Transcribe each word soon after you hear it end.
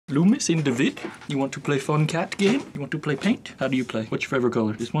Loomis in the vid. You want to play fun cat game? You want to play paint? How do you play? What's your favorite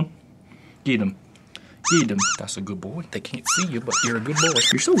color? This one? Get him. Get him. That's a good boy. They can't see you, but you're a good boy.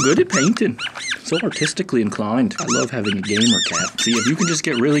 You're so good at painting. So artistically inclined. I love having a gamer cat. See, if you can just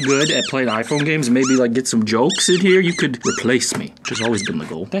get really good at playing iPhone games and maybe like get some jokes in here, you could replace me, which has always been the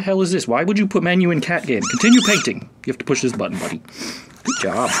goal. What the hell is this? Why would you put menu in cat game? Continue painting. You have to push this button, buddy. Good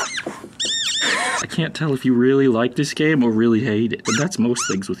job. I can't tell if you really like this game or really hate it, but that's most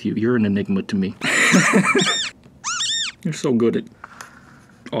things with you. You're an enigma to me. You're so good at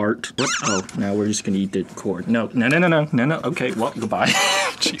art. What? Oh, now we're just gonna eat the cord. No. Okay, well, goodbye.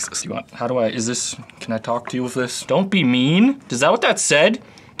 Jesus, you want, can I talk to you with this? Don't be mean. Is that what that said?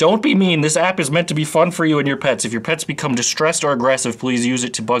 Don't be mean. This app is meant to be fun for you and your pets. If your pets become distressed or aggressive, please use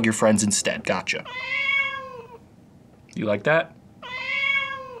it to bug your friends instead. Gotcha. You like that?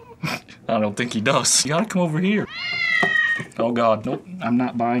 I don't think he does. You gotta come over here. Oh God, nope. I'm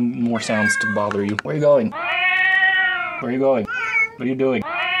not buying more sounds to bother you. Where are you going? Where are you going? What are you doing?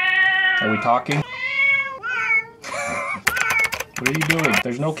 Are we talking? What are you doing?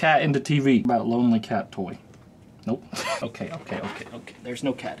 There's no cat in the TV. About lonely cat toy. Nope. Okay. There's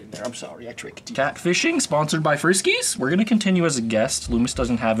no cat in there. I'm sorry, I tricked you. Cat fishing, sponsored by Friskies. We're gonna continue as a guest. Loomis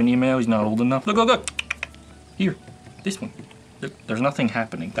doesn't have an email. He's not old enough. Look. Here, this one. There's nothing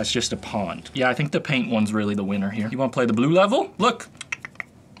happening. That's just a pond. Yeah, I think the paint one's really the winner here. You wanna play the blue level? Look.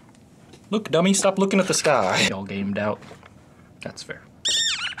 Look, dummy, stop looking at the sky. Y'all gamed out. That's fair.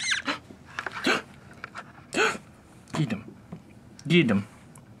 Get him. Get him.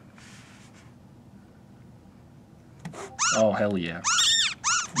 Oh, hell yeah.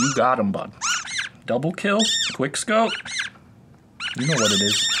 You got him, bud. Double kill? Quick scope? You know what it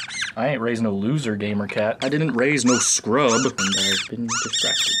is. I ain't raised no loser gamer cat. I didn't raise no scrub. And I've been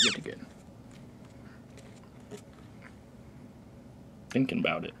distracted yet again. Thinking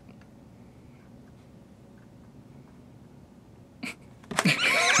about it.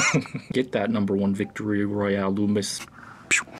 Get that #1 victory royale, Loomis.